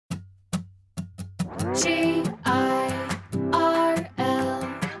GIRLSCAMP,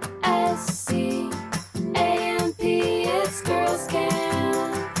 it's Girls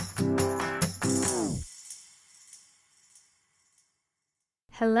Camp.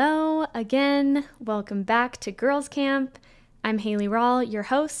 Hello again. Welcome back to Girls Camp. I'm Haley Rawl, your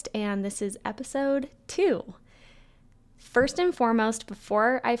host, and this is episode 2. First and foremost,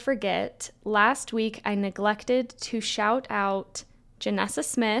 before I forget, last week I neglected to shout out Janessa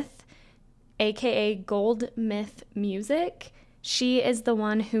Smith, aka Gold Myth Music. She is the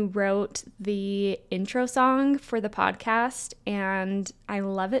one who wrote the intro song for the podcast, and I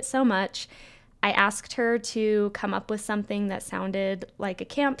love it so much. I asked her to come up with something that sounded like a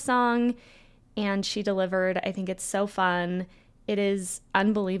camp song, and she delivered. I think it's so fun. It is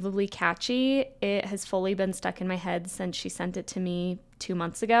unbelievably catchy. It has fully been stuck in my head since she sent it to me 2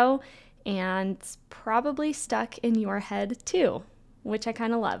 months ago, and it's probably stuck in your head too, which I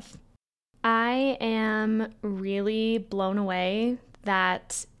kind of love. I am really blown away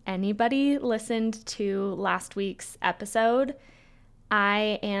that anybody listened to last week's episode.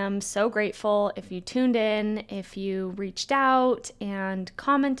 I am so grateful if you tuned in, if you reached out and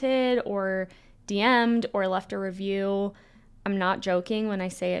commented or DM'd or left a review. I'm not joking when I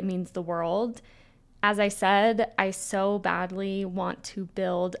say it means the world. As I said, I so badly want to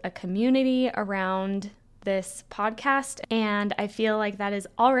build a community around this podcast, and I feel like that is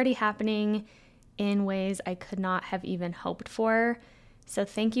already happening in ways I could not have even hoped for. So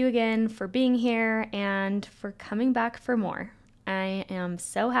thank you again for being here and for coming back for more. I am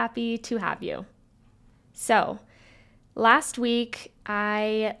so happy to have you. So, last week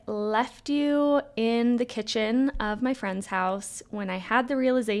I left you in the kitchen of my friend's house when I had the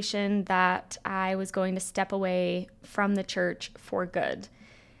realization that I was going to step away from the church for good.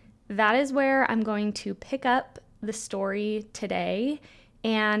 That is where I'm going to pick up the story today,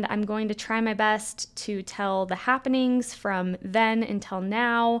 and I'm going to try my best to tell the happenings from then until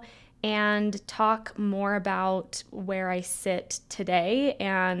now and talk more about where I sit today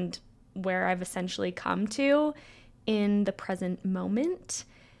and where I've essentially come to in the present moment.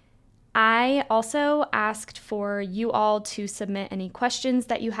 I also asked for you all to submit any questions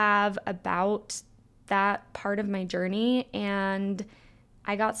that you have about that part of my journey, and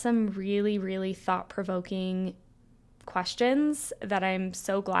I got some really, really thought-provoking questions that I'm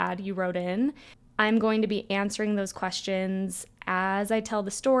so glad you wrote in. I'm going to be answering those questions as I tell the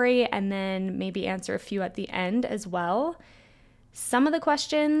story and then maybe answer a few at the end as well. Some of the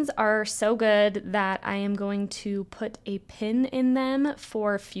questions are so good that I am going to put a pin in them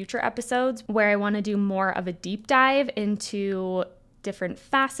for future episodes where I want to do more of a deep dive into different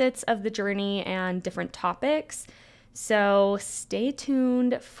facets of the journey and different topics. So stay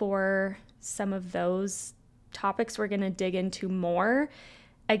tuned for some of those topics we're going to dig into more.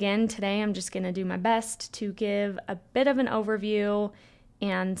 Again, today I'm just going to do my best to give a bit of an overview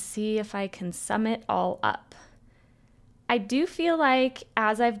and see if I can sum it all up. I do feel like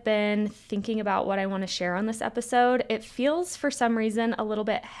as I've been thinking about what I want to share on this episode, it feels for some reason a little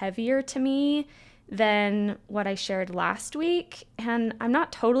bit heavier to me than what I shared last week, and I'm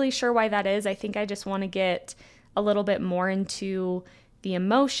not totally sure why that is. I think I just want to get a little bit more into the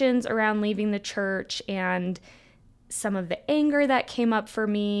emotions around leaving the church and some of the anger that came up for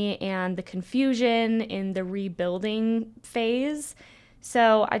me and the confusion in the rebuilding phase.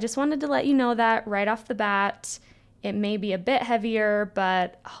 So I just wanted to let you know that right off the bat. It may be a bit heavier,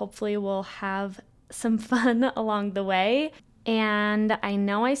 but hopefully we'll have some fun along the way. And I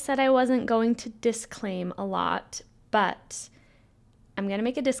know I said I wasn't going to disclaim a lot, but I'm going to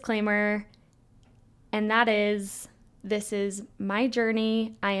make a disclaimer, and that is, this is my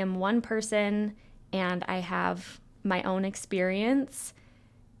journey. I am one person, and I have my own experience.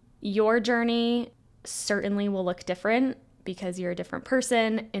 Your journey certainly will look different because you're a different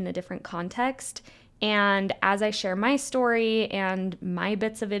person in a different context. And as I share my story and my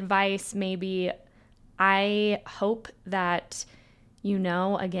bits of advice, maybe I hope that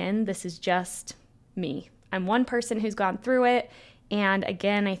again, this is just me. I'm one person who's gone through it. And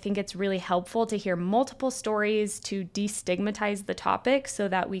again, I think it's really helpful to hear multiple stories to destigmatize the topic so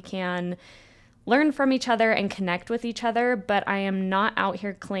that we can learn from each other and connect with each other. But I am not out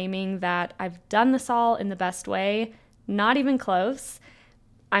here claiming that I've done this all in the best way, not even close.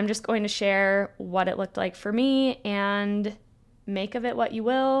 I'm just going to share what it looked like for me and make of it what you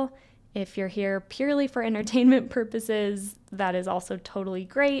will. If you're here purely for entertainment purposes, that is also totally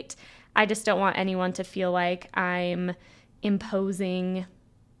great. I just don't want anyone to feel like I'm imposing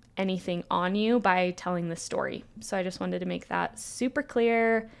anything on you by telling this story. So I just wanted to make that super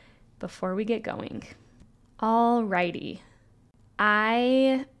clear before we get going. Alrighty.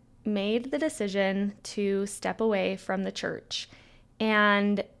 I made the decision to step away from the church.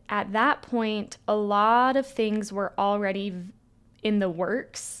 And at that point, a lot of things were already in the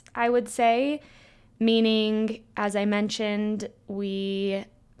works, I would say, meaning, as I mentioned,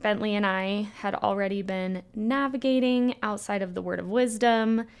 Bentley and I had already been navigating outside of the word of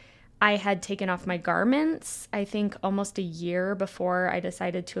wisdom. I had taken off my garments, I think almost a year before I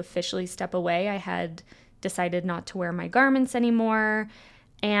decided to officially step away. I had decided not to wear my garments anymore,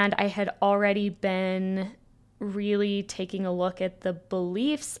 and I had already been really taking a look at the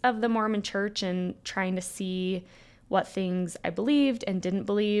beliefs of the Mormon church and trying to see what things I believed and didn't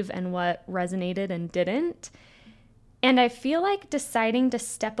believe and what resonated and didn't. And I feel like deciding to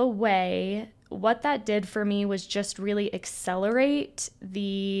step away, what that did for me was just really accelerate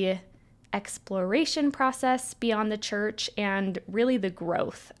the exploration process beyond the church and really the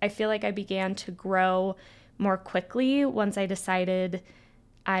growth. I feel like I began to grow more quickly once I decided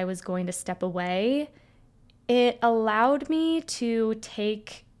I was going to step away. It allowed me to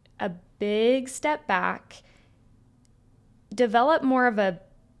take a big step back, develop more of a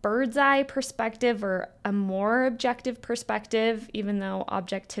bird's eye perspective or a more objective perspective, even though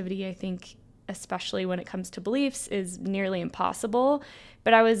objectivity, I think, especially when it comes to beliefs, is nearly impossible.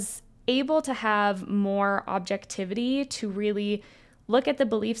 But I was able to have more objectivity to really look at the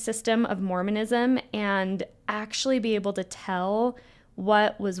belief system of Mormonism and actually be able to tell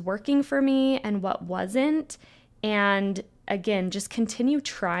what was working for me and what wasn't. And again, just continue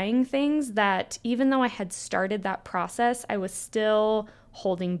trying things that even though I had started that process, I was still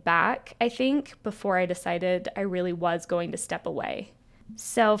holding back, I think, before I decided I really was going to step away.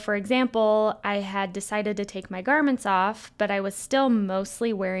 So, for example, I had decided to take my garments off, but I was still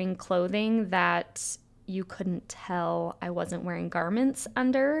mostly wearing clothing that you couldn't tell I wasn't wearing garments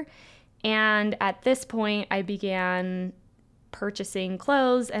under. And at this point, I began purchasing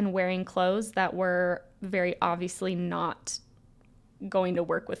clothes and wearing clothes that were very obviously not going to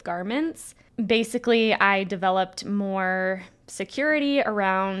work with garments. Basically, I developed more security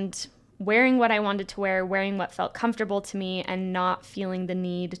around wearing what I wanted to wear, wearing what felt comfortable to me, and not feeling the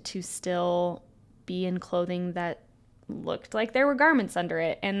need to still be in clothing that looked like there were garments under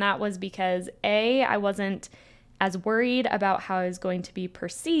it. And that was because A, I wasn't as worried about how I was going to be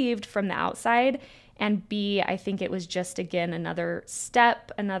perceived from the outside, and B, I think it was just, again, another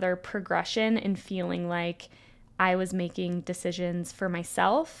step, another progression in feeling like I was making decisions for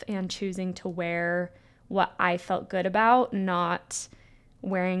myself and choosing to wear what I felt good about, not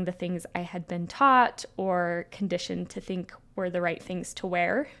wearing the things I had been taught or conditioned to think were the right things to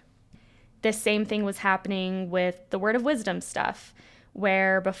wear. This same thing was happening with the word of wisdom stuff,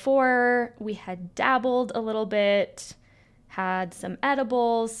 where before we had dabbled a little bit, had some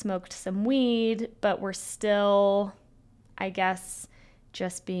edibles, smoked some weed, but were still, I guess,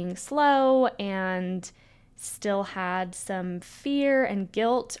 just being slow and still had some fear and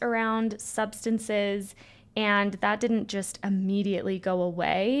guilt around substances. And that didn't just immediately go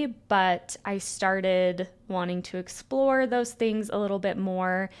away, but I started wanting to explore those things a little bit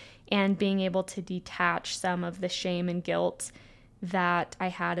more and being able to detach some of the shame and guilt that I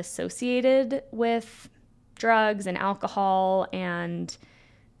had associated with drugs and alcohol and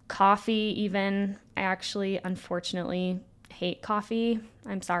coffee even. I actually, unfortunately, hate coffee.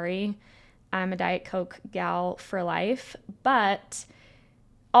 I'm sorry. I'm a Diet Coke gal for life, but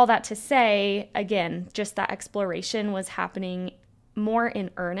all that to say, again, just that exploration was happening more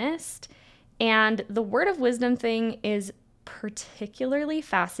in earnest. And the word of wisdom thing is particularly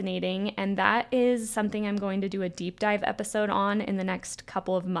fascinating. And that is something I'm going to do a deep dive episode on in the next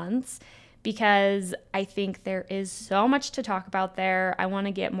couple of months, because I think there is so much to talk about there. I want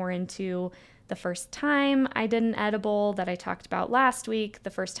to get more into the first time I did an edible that I talked about last week, the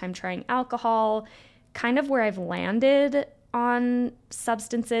first time trying alcohol, kind of where I've landed on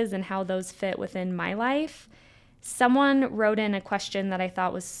substances and how those fit within my life. Someone wrote in a question that I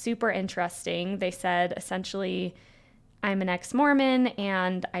thought was super interesting. They said, essentially, I'm an ex-Mormon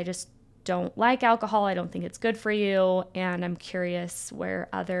and I just don't like alcohol. I don't think it's good for you. And I'm curious where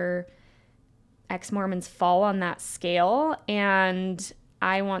other ex-Mormons fall on that scale. And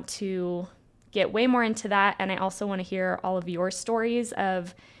I want to get way more into that. And I also want to hear all of your stories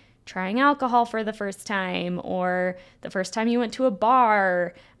of trying alcohol for the first time or the first time you went to a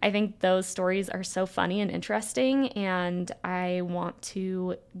bar. I think those stories are so funny and interesting, and I want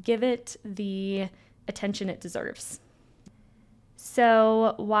to give it the attention it deserves.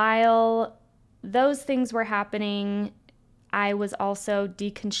 So while those things were happening, I was also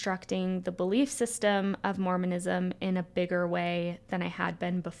deconstructing the belief system of Mormonism in a bigger way than I had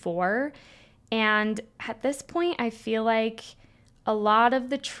been before. And at this point, I feel like a lot of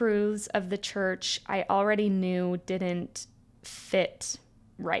the truths of the church I already knew didn't fit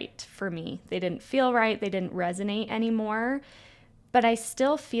right for me. They didn't feel right. They didn't resonate anymore. But I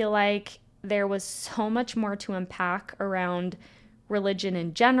still feel like there was so much more to unpack around religion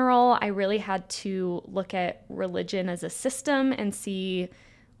in general. I really had to look at religion as a system and see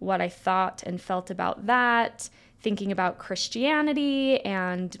what I thought and felt about that. Thinking about Christianity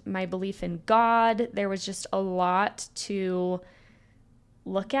and my belief in God, there was just a lot to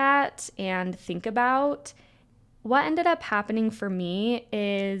look at and think about. What ended up happening for me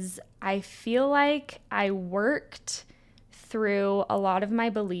is I feel like I worked through a lot of my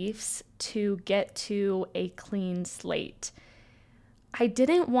beliefs to get to a clean slate. I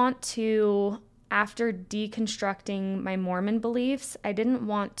didn't want to, after deconstructing my Mormon beliefs, I didn't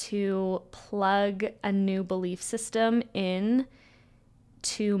want to plug a new belief system in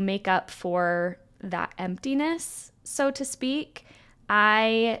to make up for that emptiness, so to speak.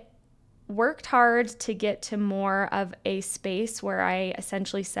 I worked hard to get to more of a space where I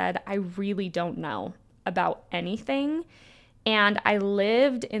essentially said, I really don't know about anything. And I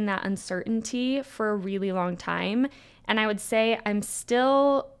lived in that uncertainty for a really long time. And I would say I'm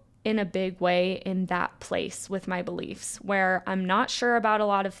still in a big way in that place with my beliefs where I'm not sure about a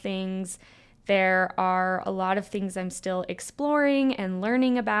lot of things. There are a lot of things I'm still exploring and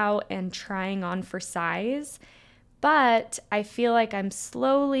learning about and trying on for size. But I feel like I'm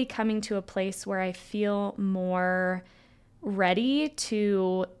slowly coming to a place where I feel more ready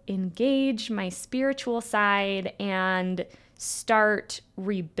to engage my spiritual side and start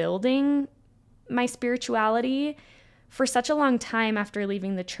rebuilding my spirituality. For such a long time after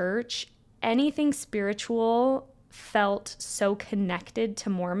leaving the church, anything spiritual felt so connected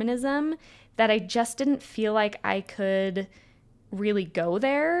to Mormonism that I just didn't feel like I could really go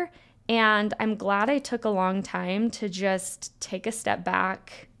there. And I'm glad I took a long time to just take a step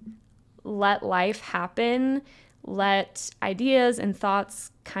back, let life happen, let ideas and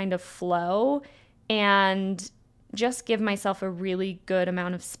thoughts kind of flow, and just give myself a really good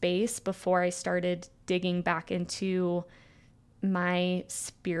amount of space before I started digging back into my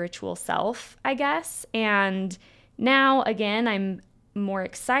spiritual self, I guess. And now, again, I'm more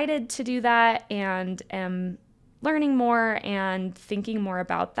excited to do that and am learning more and thinking more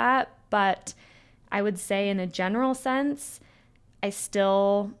about that. But I would say, in a general sense, I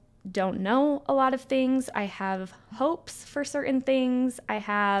still don't know a lot of things. I have hopes for certain things. I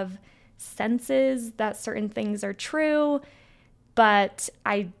have senses that certain things are true, but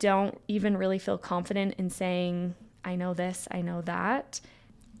I don't even really feel confident in saying, I know this, I know that.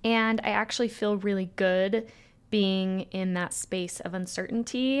 And I actually feel really good being in that space of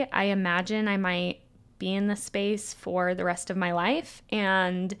uncertainty. I imagine I might be in this space for the rest of my life,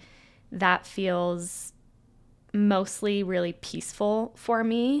 and that feels mostly really peaceful for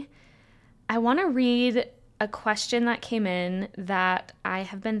me. I want to read a question that came in that I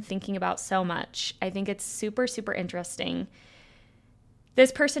have been thinking about so much. I think it's super, super interesting.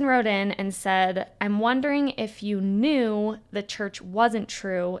 This person wrote in and said, I'm wondering if you knew the church wasn't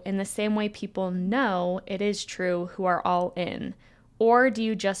true in the same way people know it is true who are all in, or do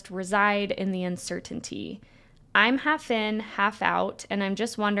you just reside in the uncertainty? I'm half in, half out, and I'm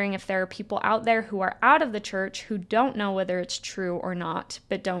just wondering if there are people out there who are out of the church who don't know whether it's true or not,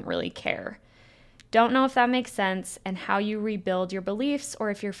 but don't really care. Don't know if that makes sense and how you rebuild your beliefs, or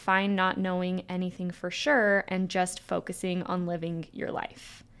if you're fine not knowing anything for sure and just focusing on living your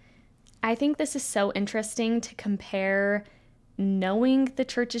life. I think this is so interesting to compare knowing the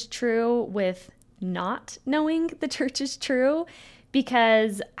church is true with not knowing the church is true,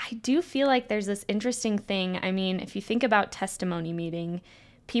 because I do feel like there's this interesting thing. I mean, if you think about testimony meeting,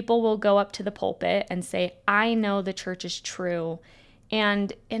 people will go up to the pulpit and say, I know the church is true.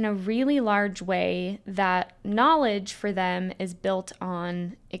 And in a really large way, that knowledge for them is built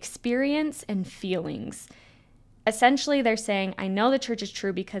on experience and feelings. Essentially, they're saying, I know the church is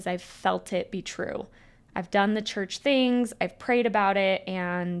true because I've felt it be true. I've done the church things, I've prayed about it,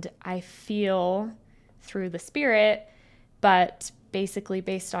 and I feel through the Spirit, but basically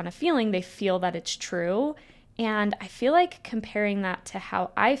based on a feeling, they feel that it's true. And I feel like comparing that to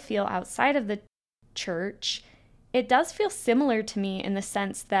how I feel outside of the church, it does feel similar to me in the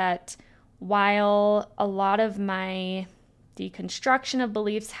sense that while a lot of my deconstruction of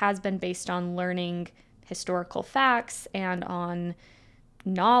beliefs has been based on learning historical facts and on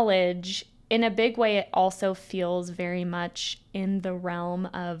knowledge, in a big way, it also feels very much in the realm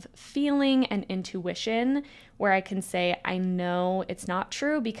of feeling and intuition, where I can say, I know it's not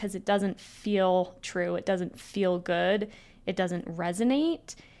true because it doesn't feel true. It doesn't feel good. It doesn't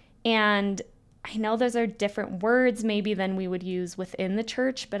resonate. And I know those are different words maybe than we would use within the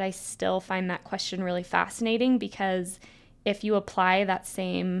church, but I still find that question really fascinating because if you apply that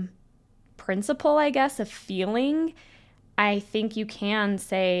same principle, I guess, of feeling, I think you can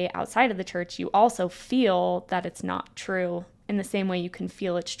say outside of the church, you also feel that it's not true in the same way you can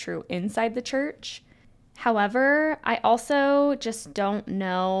feel it's true inside the church. However, I also just don't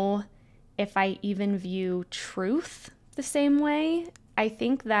know if I even view truth the same way. I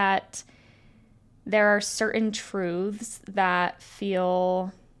think that there are certain truths that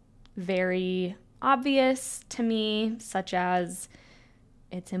feel very obvious to me, such as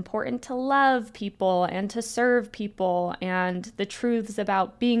it's important to love people and to serve people, and the truths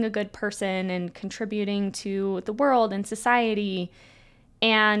about being a good person and contributing to the world and society.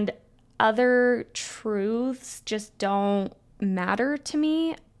 And other truths just don't matter to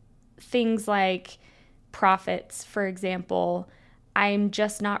me. Things like profits, for example. I'm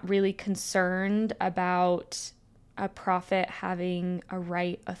just not really concerned about a prophet having a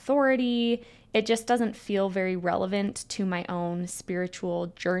right authority. It just doesn't feel very relevant to my own spiritual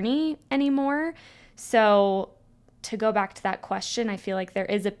journey anymore. So to go back to that question, I feel like there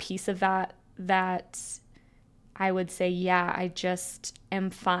is a piece of that I would say, yeah, I just am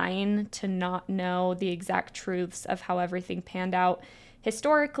fine to not know the exact truths of how everything panned out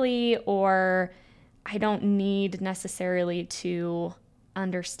historically, or I don't need necessarily to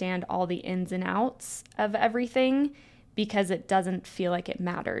understand all the ins and outs of everything because it doesn't feel like it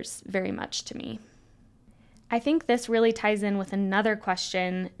matters very much to me. I think this really ties in with another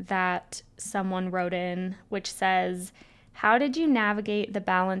question that someone wrote in, which says, how did you navigate the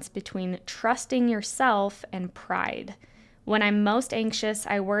balance between trusting yourself and pride? When I'm most anxious,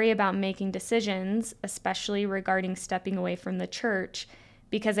 I worry about making decisions, especially regarding stepping away from the church,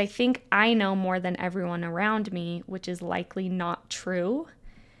 because I think I know more than everyone around me, which is likely not true.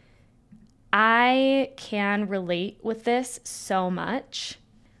 I can relate with this so much.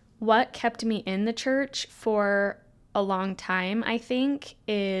 What kept me in the church for a long time, I think,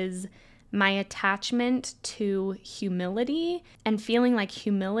 is my attachment to humility and feeling like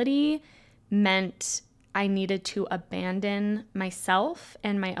humility meant I needed to abandon myself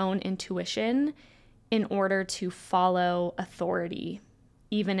and my own intuition in order to follow authority,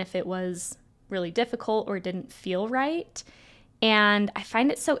 even if it was really difficult or didn't feel right. And I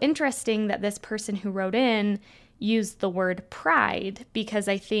find it so interesting that this person who wrote in used the word pride, because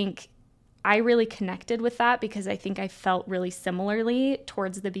I think I really connected with that, because I think I felt really similarly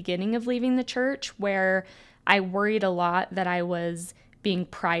towards the beginning of leaving the church, where I worried a lot that I was being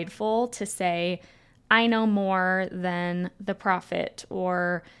prideful to say, I know more than the prophet,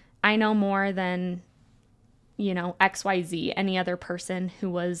 or I know more than, XYZ, any other person who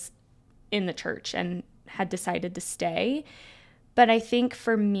was in the church and had decided to stay. But I think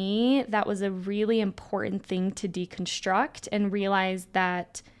for me, that was a really important thing to deconstruct and realize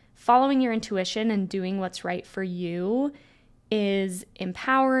that following your intuition and doing what's right for you is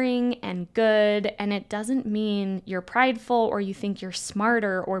empowering and good. And it doesn't mean you're prideful or you think you're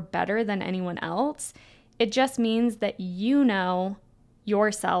smarter or better than anyone else. It just means that you know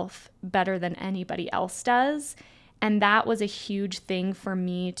yourself better than anybody else does. And that was a huge thing for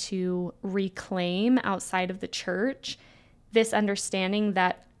me to reclaim outside of the church. This understanding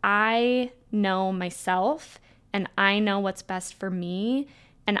that I know myself and I know what's best for me,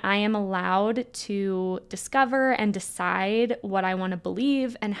 and I am allowed to discover and decide what I want to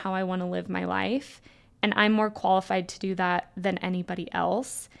believe and how I want to live my life. And I'm more qualified to do that than anybody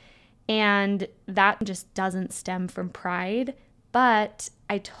else. And that just doesn't stem from pride, but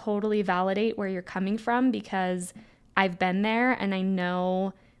I totally validate where you're coming from because I've been there and I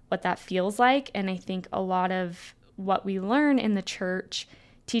know what that feels like. And I think a lot of what we learn in the church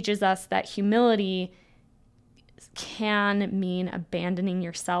teaches us that humility can mean abandoning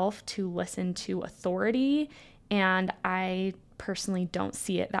yourself to listen to authority, and I personally don't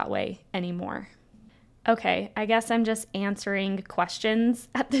see it that way anymore. Okay, I guess I'm just answering questions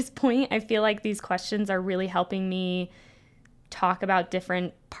at this point. I feel like these questions are really helping me talk about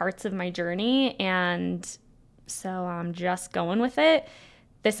different parts of my journey, and so I'm just going with it.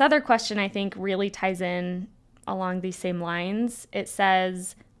 This other question I think really ties in along these same lines. It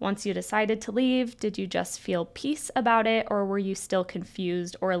says, once you decided to leave, did you just feel peace about it, or were you still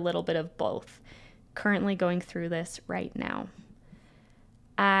confused, or a little bit of both? Currently going through this right now.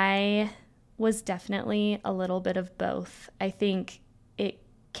 I was definitely a little bit of both. I think it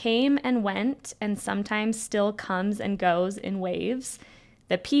came and went, and sometimes still comes and goes in waves,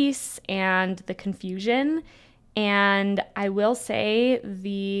 the peace and the confusion. And I will say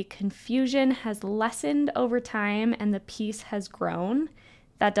the confusion has lessened over time and the peace has grown.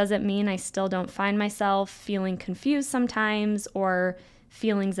 That doesn't mean I still don't find myself feeling confused sometimes, or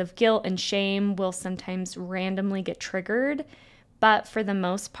feelings of guilt and shame will sometimes randomly get triggered. But for the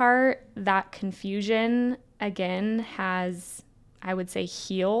most part, that confusion, again, has, I would say,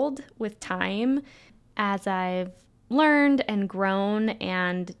 healed with time as I've learned and grown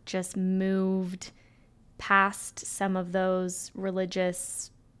and just moved past some of those religious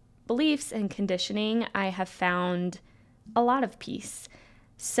beliefs and conditioning. I have found a lot of peace.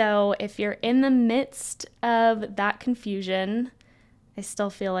 So if you're in the midst of that confusion, I still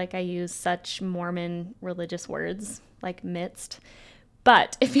feel like I use such Mormon religious words like midst.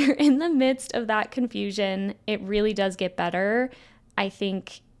 But if you're in the midst of that confusion, it really does get better. I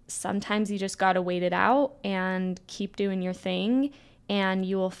think sometimes you just got to wait it out and keep doing your thing, and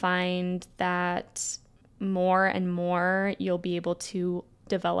you will find that more and more you'll be able to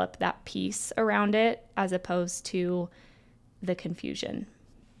develop that peace around it as opposed to the confusion.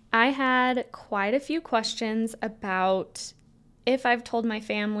 I had quite a few questions about if I've told my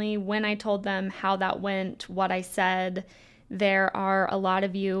family, when I told them, how that went, what I said. There are a lot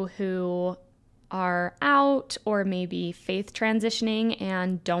of you who are out or maybe faith transitioning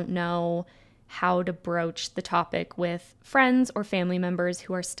and don't know how to broach the topic with friends or family members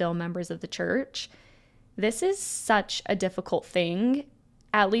who are still members of the church. This is such a difficult thing.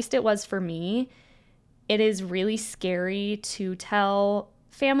 At least it was for me. It is really scary to tell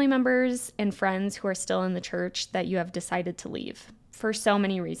family members and friends who are still in the church that you have decided to leave for so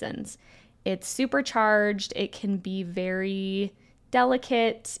many reasons. It's supercharged. It can be very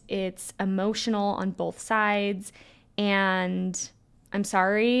delicate. It's emotional on both sides. And I'm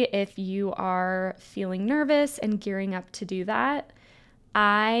sorry if you are feeling nervous and gearing up to do that.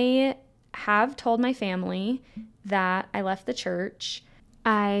 I have told my family that I left the church.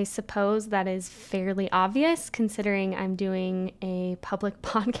 I suppose that is fairly obvious considering I'm doing a public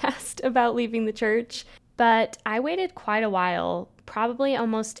podcast about leaving the church. But I waited quite a while, probably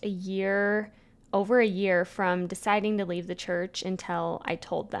almost a year, over a year from deciding to leave the church until I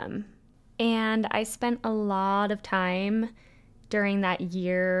told them. And I spent a lot of time during that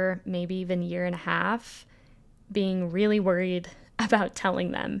year, maybe even year and a half, being really worried about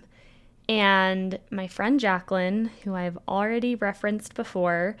telling them. And my friend Jacqueline, who I've already referenced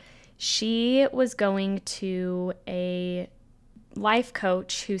before, she was going to a life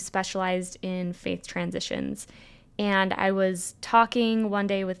coach who specialized in faith transitions. And I was talking one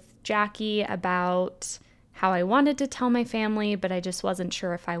day with Jackie about how I wanted to tell my family, but I just wasn't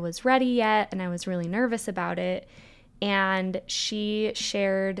sure if I was ready yet, and I was really nervous about it. And she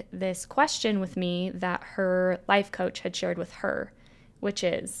shared this question with me that her life coach had shared with her, which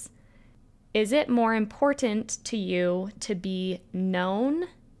is it more important to you to be known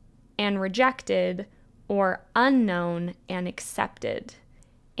and rejected or unknown and accepted?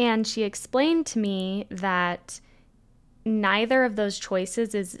 And she explained to me that neither of those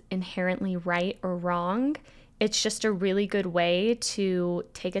choices is inherently right or wrong. It's just a really good way to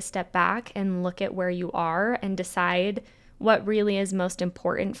take a step back and look at where you are and decide what really is most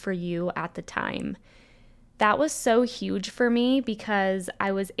important for you at the time. That was so huge for me because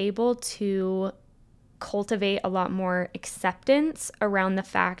I was able to cultivate a lot more acceptance around the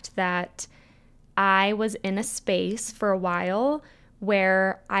fact that I was in a space for a while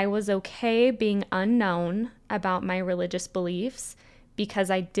where I was okay being unknown about my religious beliefs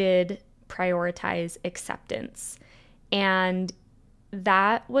because I did prioritize acceptance. And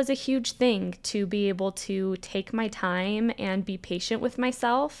that was a huge thing, to be able to take my time and be patient with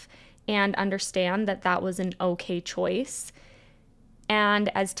myself and understand that that was an okay choice. And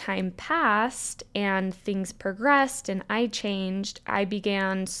as time passed and things progressed and I changed, I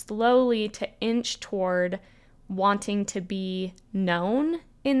began slowly to inch toward wanting to be known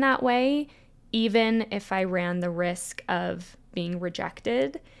in that way, even if I ran the risk of being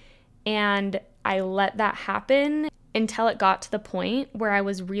rejected. And I let that happen until it got to the point where I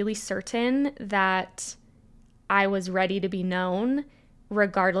was really certain that I was ready to be known,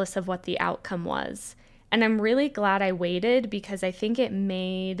 regardless of what the outcome was. And I'm really glad I waited, because I think it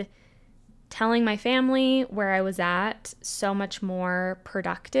made telling my family where I was at so much more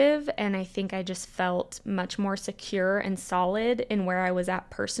productive. And I think I just felt much more secure and solid in where I was at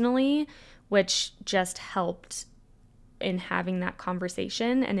personally, which just helped in having that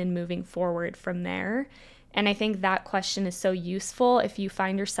conversation and in moving forward from there. And I think that question is so useful if you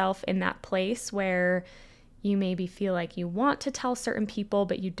find yourself in that place where you maybe feel like you want to tell certain people,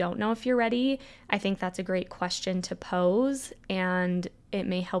 but you don't know if you're ready. I think that's a great question to pose, and it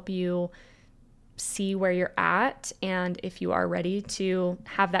may help you see where you're at and if you are ready to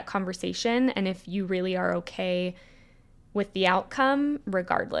have that conversation, and if you really are okay with the outcome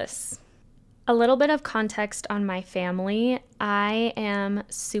regardless. A little bit of context on my family. I am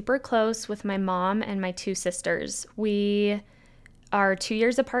super close with my mom and my two sisters. We are 2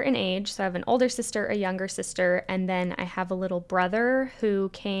 years apart in age, so I have an older sister, a younger sister, and then I have a little brother who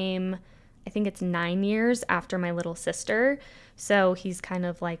came, I think it's 9 years after my little sister, so he's kind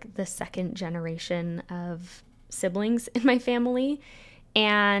of like the second generation of siblings in my family.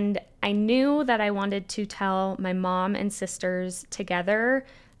 And I knew that I wanted to tell my mom and sisters together.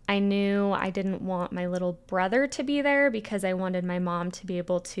 I knew I didn't want my little brother to be there because I wanted my mom to be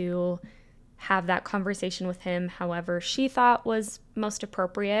able to have that conversation with him however she thought was most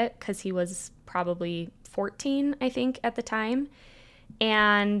appropriate, because he was probably 14, I think, at the time.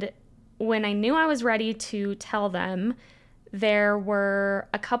 And when I knew I was ready to tell them, there were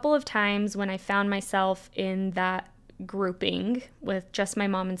a couple of times when I found myself in that grouping with just my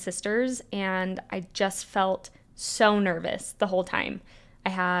mom and sisters, and I just felt so nervous the whole time. I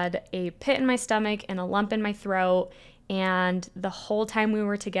had a pit in my stomach and a lump in my throat, and the whole time we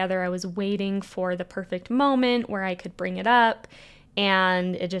were together, I was waiting for the perfect moment where I could bring it up,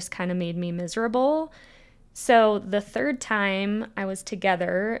 and it just kind of made me miserable. So the third time I was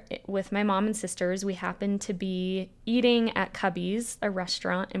together with my mom and sisters, we happened to be eating at Cubby's, a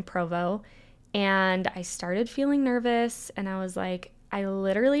restaurant in Provo, and I started feeling nervous, and I was like, I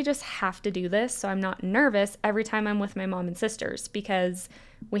literally just have to do this so I'm not nervous every time I'm with my mom and sisters, because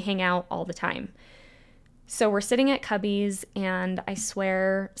we hang out all the time. So we're sitting at Cubby's, and I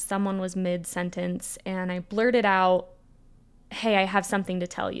swear someone was mid-sentence, and I blurted out, "Hey, I have something to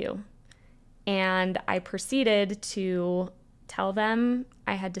tell you." And I proceeded to tell them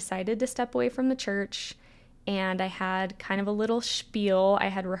I had decided to step away from the church, and I had kind of a little spiel I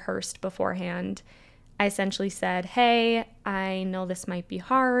had rehearsed beforehand. I essentially said, "Hey, I know this might be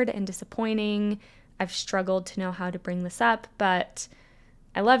hard and disappointing. I've struggled to know how to bring this up, but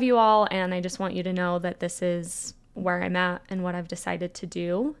I love you all, and I just want you to know that this is where I'm at and what I've decided to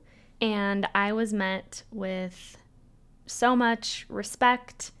do." And I was met with so much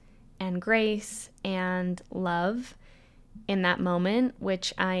respect and grace and love in that moment,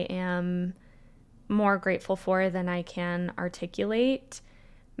 which I am more grateful for than I can articulate.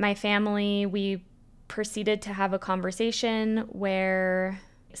 My family, we proceeded to have a conversation where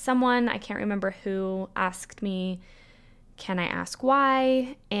someone, I can't remember who, asked me, "Can I ask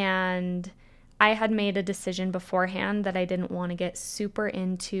why?" And I had made a decision beforehand that I didn't want to get super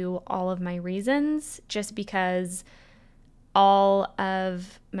into all of my reasons, just because all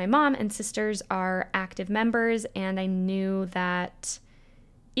of my mom and sisters are active members, and I knew that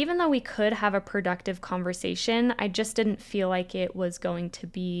even though we could have a productive conversation, I just didn't feel like it was going to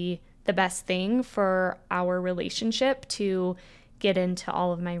be the best thing for our relationship to get into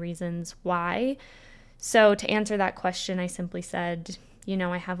all of my reasons why. So to answer that question, I simply said,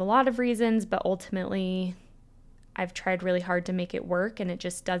 I have a lot of reasons, but ultimately I've tried really hard to make it work, and it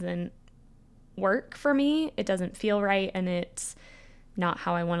just doesn't work for me. It doesn't feel right, and it's not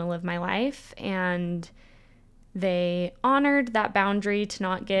how I want to live my life. And they honored that boundary to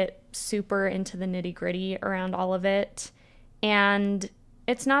not get super into the nitty-gritty around all of it. And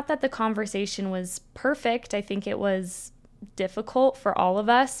it's not that the conversation was perfect. I think it was difficult for all of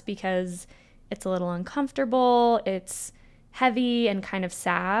us because it's a little uncomfortable, it's heavy and kind of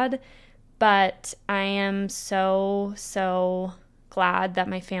sad, but I am so glad that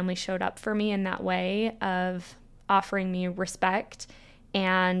my family showed up for me in that way of offering me respect,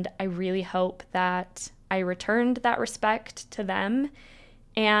 and I really hope that I returned that respect to them,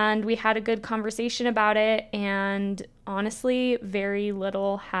 and we had a good conversation about it, and honestly, very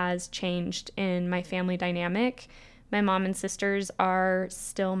little has changed in my family dynamic. My mom and sisters are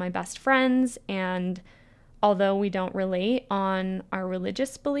still my best friends, and although we don't relate on our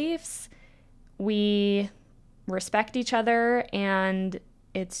religious beliefs, we respect each other, and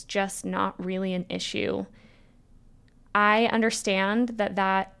it's just not really an issue. I understand that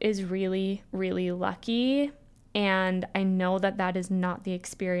that is really, really lucky, and I know that that is not the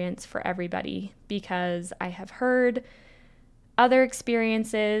experience for everybody, because I have heard other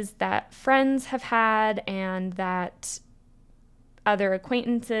experiences that friends have had and that other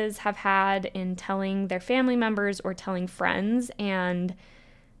acquaintances have had in telling their family members or telling friends, and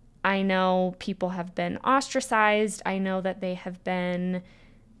I know people have been ostracized. I know that they have been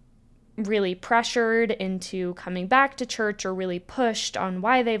really pressured into coming back to church or really pushed on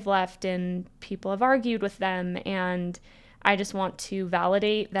why they've left, and people have argued with them. And I just want to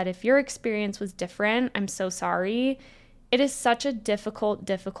validate that if your experience was different, I'm so sorry. It is such a difficult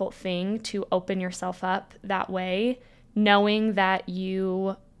thing to open yourself up that way, knowing that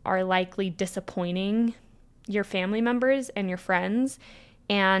you are likely disappointing your family members and your friends,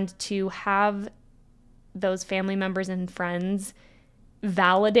 and to have those family members and friends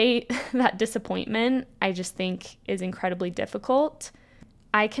validate that disappointment, I just think is incredibly difficult.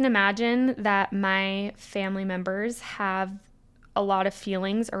 I can imagine that my family members have a lot of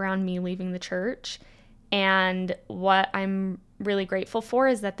feelings around me leaving the church, and what I'm really grateful for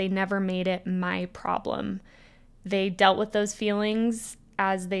is that they never made it my problem. They dealt with those feelings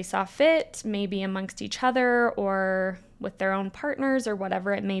as they saw fit, maybe amongst each other or with their own partners or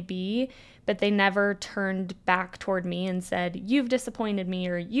whatever it may be, but they never turned back toward me and said, "You've disappointed me,"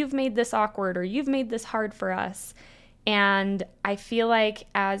 or "You've made this awkward," or "You've made this hard for us." And I feel like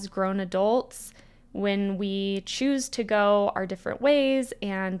as grown adults, when we choose to go our different ways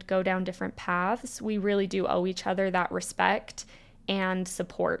and go down different paths, we really do owe each other that respect and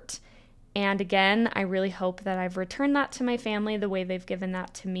support. And again, I really hope that I've returned that to my family the way they've given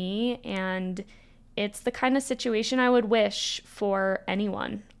that to me. And it's the kind of situation I would wish for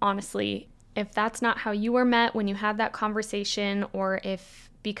anyone, honestly. If that's not how you were met when you had that conversation, or if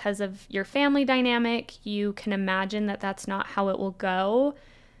because of your family dynamic, you can imagine that that's not how it will go,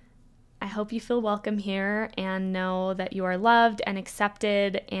 I hope you feel welcome here and know that you are loved and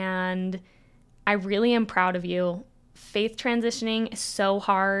accepted, and I really am proud of you. Faith transitioning is so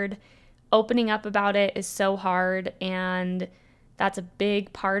hard. Opening up about it is so hard, and that's a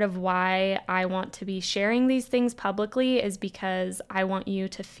big part of why I want to be sharing these things publicly, is because I want you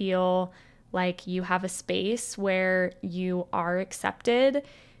to feel like you have a space where you are accepted,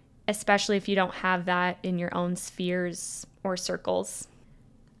 especially if you don't have that in your own spheres or circles.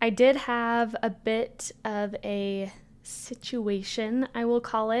 I did have a bit of a situation, I will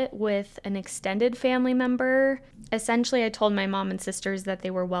call it, with an extended family member. Essentially, I told my mom and sisters that they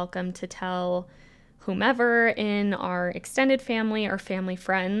were welcome to tell whomever in our extended family or family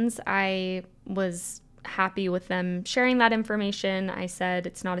friends. I was happy with them sharing that information. I said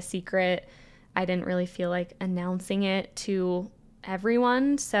it's not a secret. I didn't really feel like announcing it to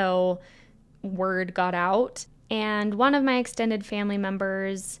everyone, so word got out. And one of my extended family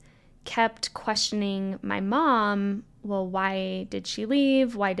members kept questioning my mom, well, why did she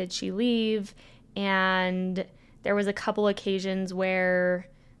leave? Why did she leave? And there was a couple occasions where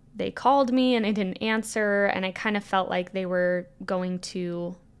they called me and I didn't answer, and I kind of felt like they were going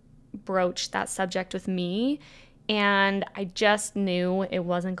to broach that subject with me, and I just knew it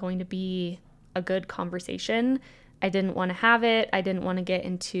wasn't going to be a good conversation. I didn't want to have it. I didn't want to get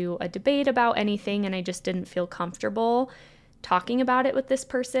into a debate about anything, and I just didn't feel comfortable talking about it with this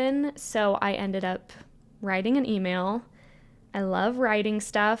person. So I ended up writing an email. I love writing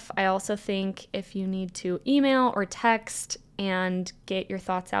stuff. I also think if you need to email or text and get your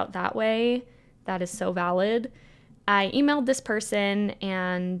thoughts out that way, that is so valid. I emailed this person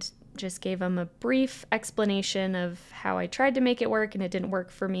and just gave them a brief explanation of how I tried to make it work and it didn't work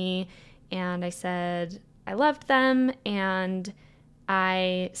for me. And I said I loved them, and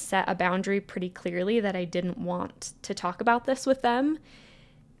I set a boundary pretty clearly that I didn't want to talk about this with them.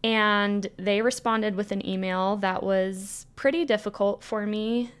 And they responded with an email that was pretty difficult for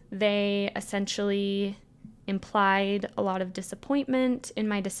me. They essentially implied a lot of disappointment in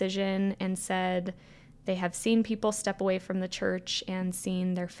my decision and said they have seen people step away from the church and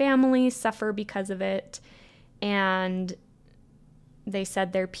seen their families suffer because of it. And they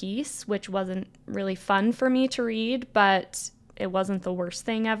said their piece, which wasn't really fun for me to read, but it wasn't the worst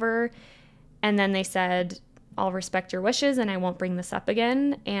thing ever. And then they said, I'll respect your wishes and I won't bring this up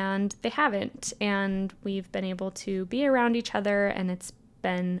again. And they haven't. And we've been able to be around each other and it's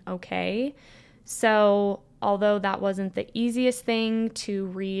been okay. So although that wasn't the easiest thing to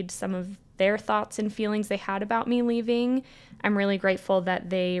read some of their thoughts and feelings they had about me leaving, I'm really grateful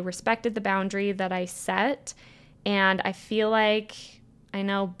that they respected the boundary that I set. And I feel like, I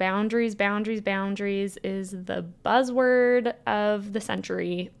know boundaries is the buzzword of the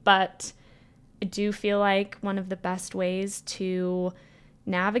century, but I do feel like one of the best ways to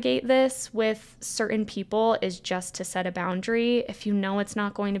navigate this with certain people is just to set a boundary. If you know it's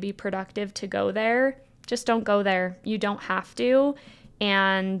not going to be productive to go there, just don't go there. You don't have to.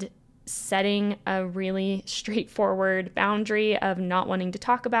 And setting a really straightforward boundary of not wanting to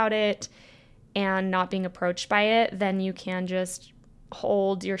talk about it and not being approached by it, then you can just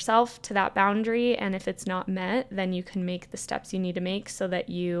hold yourself to that boundary. And if it's not met, then you can make the steps you need to make so that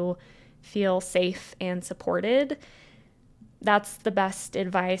you feel safe and supported. That's the best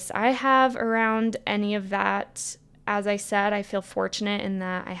advice I have around any of that. As I said, I feel fortunate in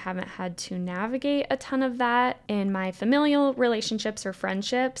that I haven't had to navigate a ton of that in my familial relationships or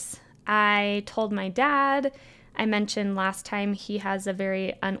friendships. I told my dad, I mentioned last time, he has a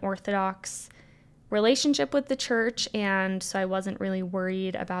very unorthodox relationship with the church, and so I wasn't really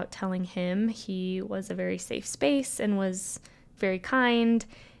worried about telling him. He was a very safe space and was very kind,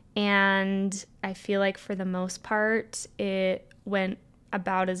 and I feel like for the most part it went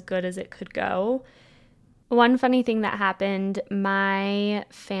about as good as it could go. One funny thing that happened, my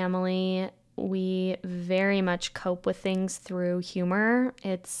family, we very much cope with things through humor.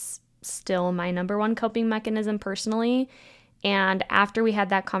 It's still my number one coping mechanism personally. And after we had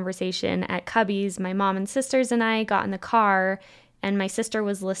that conversation at Cubby's, my mom and sisters and I got in the car, and my sister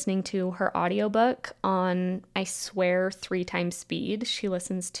was listening to her audiobook on, I swear, 3 times speed. She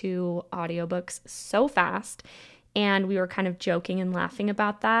listens to audiobooks so fast. And we were kind of joking and laughing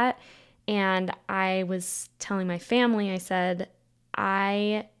about that. And I was telling my family, I said,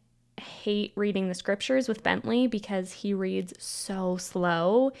 I hate reading the scriptures with Bentley because he reads so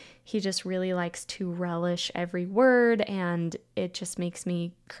slow. He just really likes to relish every word, and it just makes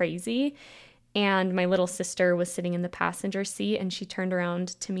me crazy. And my little sister was sitting in the passenger seat, and she turned around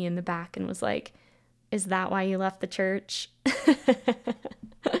to me in the back and was like, "Is that why you left the church?"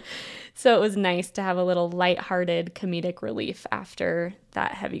 So it was nice to have a little lighthearted comedic relief after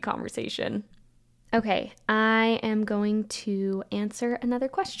that heavy conversation. Okay, I am going to answer another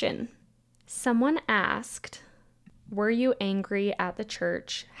question. Someone asked, were you angry at the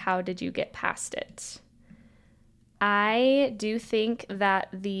church? How did you get past it? I do think that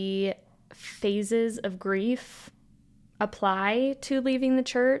the phases of grief apply to leaving the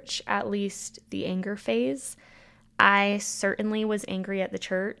church, at least the anger phase. I certainly was angry at the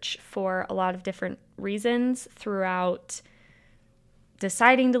church for a lot of different reasons throughout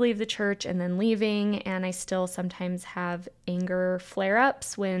deciding to leave the church and then leaving, and I still sometimes have anger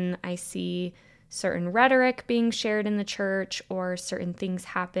flare-ups when I see certain rhetoric being shared in the church or certain things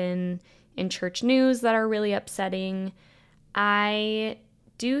happen in church news that are really upsetting. I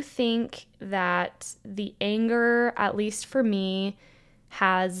do think that the anger, at least for me,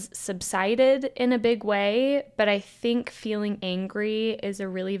 has subsided in a big way, but I think feeling angry is a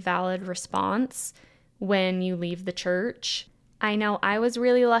really valid response when you leave the church. I know I was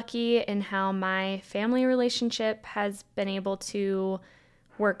really lucky in how my family relationship has been able to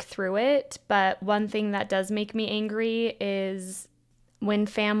work through it, but one thing that does make me angry is when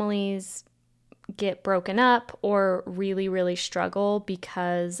families get broken up or really, really struggle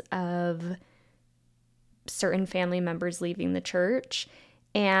because of certain family members leaving the church.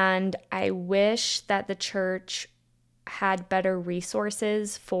 And I wish that the church had better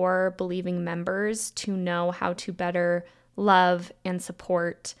resources for believing members to know how to better love and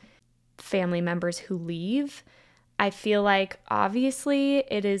support family members who leave. I feel like obviously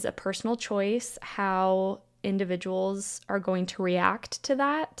it is a personal choice how individuals are going to react to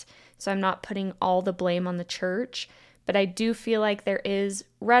that. So I'm not putting all the blame on the church, but I do feel like there is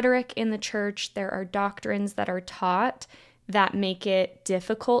rhetoric in the church. There are doctrines that are taught that make it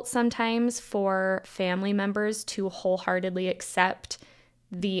difficult sometimes for family members to wholeheartedly accept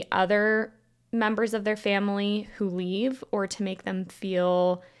the other members of their family who leave, or to make them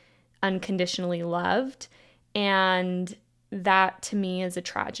feel unconditionally loved. And that to me is a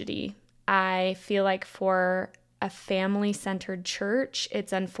tragedy. I feel like for a family-centered church,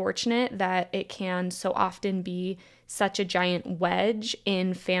 it's unfortunate that it can so often be such a giant wedge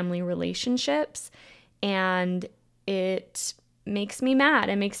in family relationships, and it makes me mad.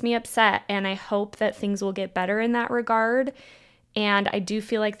 It makes me upset, and I hope that things will get better in that regard. And I do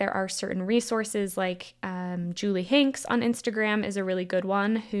feel like there are certain resources like Julie Hanks on Instagram is a really good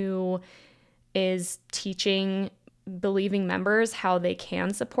one, who is teaching believing members how they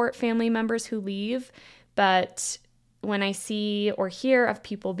can support family members who leave. But when I see or hear of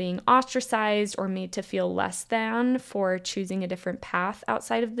people being ostracized or made to feel less than for choosing a different path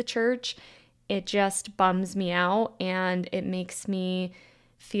outside of the church, it just bums me out, and it makes me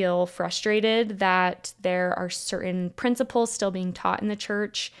feel frustrated that there are certain principles still being taught in the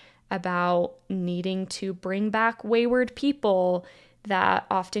church about needing to bring back wayward people that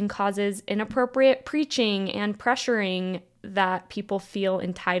often causes inappropriate preaching and pressuring that people feel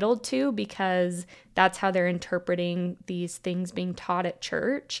entitled to because that's how they're interpreting these things being taught at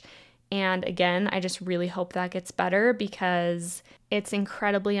church. And again, I just really hope that gets better, because it's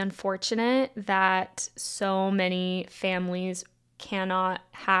incredibly unfortunate that so many families cannot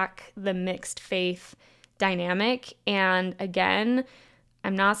hack the mixed faith dynamic. And again,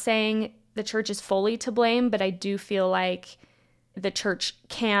 I'm not saying the church is fully to blame, but I do feel like the church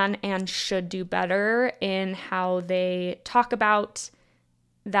can and should do better in how they talk about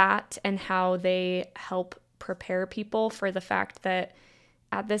that and how they help prepare people for the fact that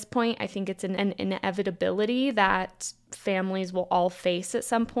at this point, I think it's an inevitability that families will all face at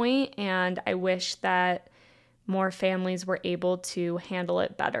some point, and I wish that more families were able to handle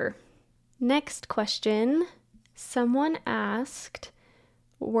it better. Next question. Someone asked,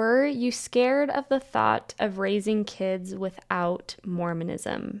 were you scared of the thought of raising kids without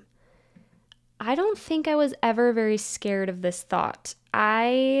Mormonism? I don't think I was ever very scared of this thought.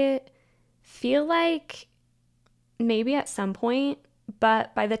 I feel like maybe at some point,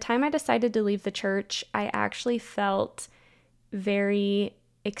 but by the time I decided to leave the church, I actually felt very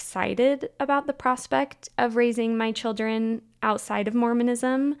excited about the prospect of raising my children outside of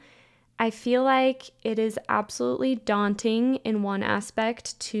Mormonism. I feel like it is absolutely daunting in one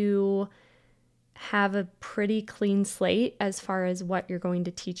aspect to have a pretty clean slate as far as what you're going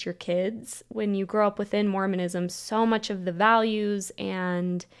to teach your kids. When you grow up within Mormonism, so much of the values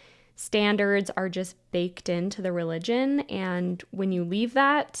and standards are just baked into the religion. And when you leave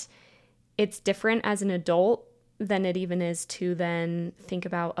that, it's different as an adult than it even is to then think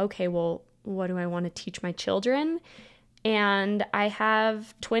about, okay, well, what do I want to teach my children? And I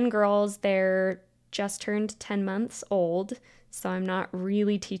have twin girls. They're just turned 10 months old, so I'm not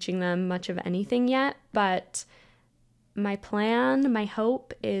really teaching them much of anything yet. But my plan, my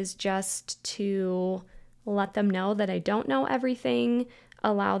hope is just to let them know that I don't know everything,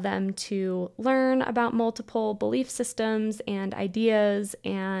 allow them to learn about multiple belief systems and ideas,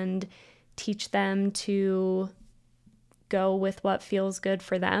 and teach them to go with what feels good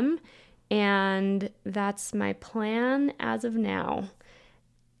for them. And that's my plan as of now.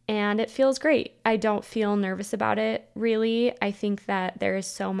 And it feels great. I don't feel nervous about it, really. I think that there is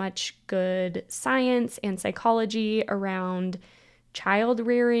so much good science and psychology around child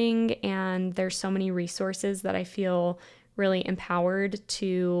rearing, and there's so many resources that I feel really empowered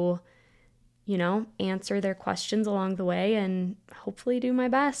to, answer their questions along the way and hopefully do my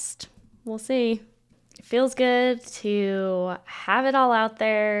best. We'll see. It feels good to have it all out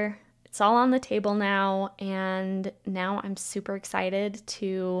there. It's all on the table now, and now I'm super excited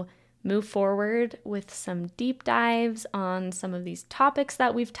to move forward with some deep dives on some of these topics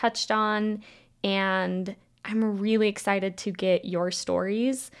that we've touched on, and I'm really excited to get your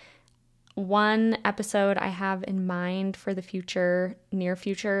stories. One episode I have in mind for the near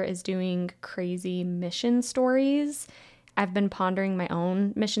future, is doing crazy mission stories. I've been pondering my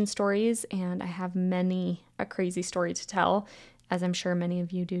own mission stories, and I have many a crazy story to tell, as I'm sure many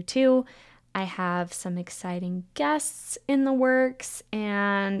of you do too. I have some exciting guests in the works,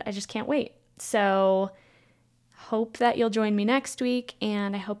 and I just can't wait. So hope that you'll join me next week,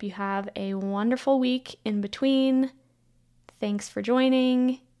 and I hope you have a wonderful week in between. Thanks for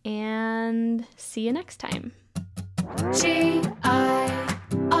joining, and see you next time. She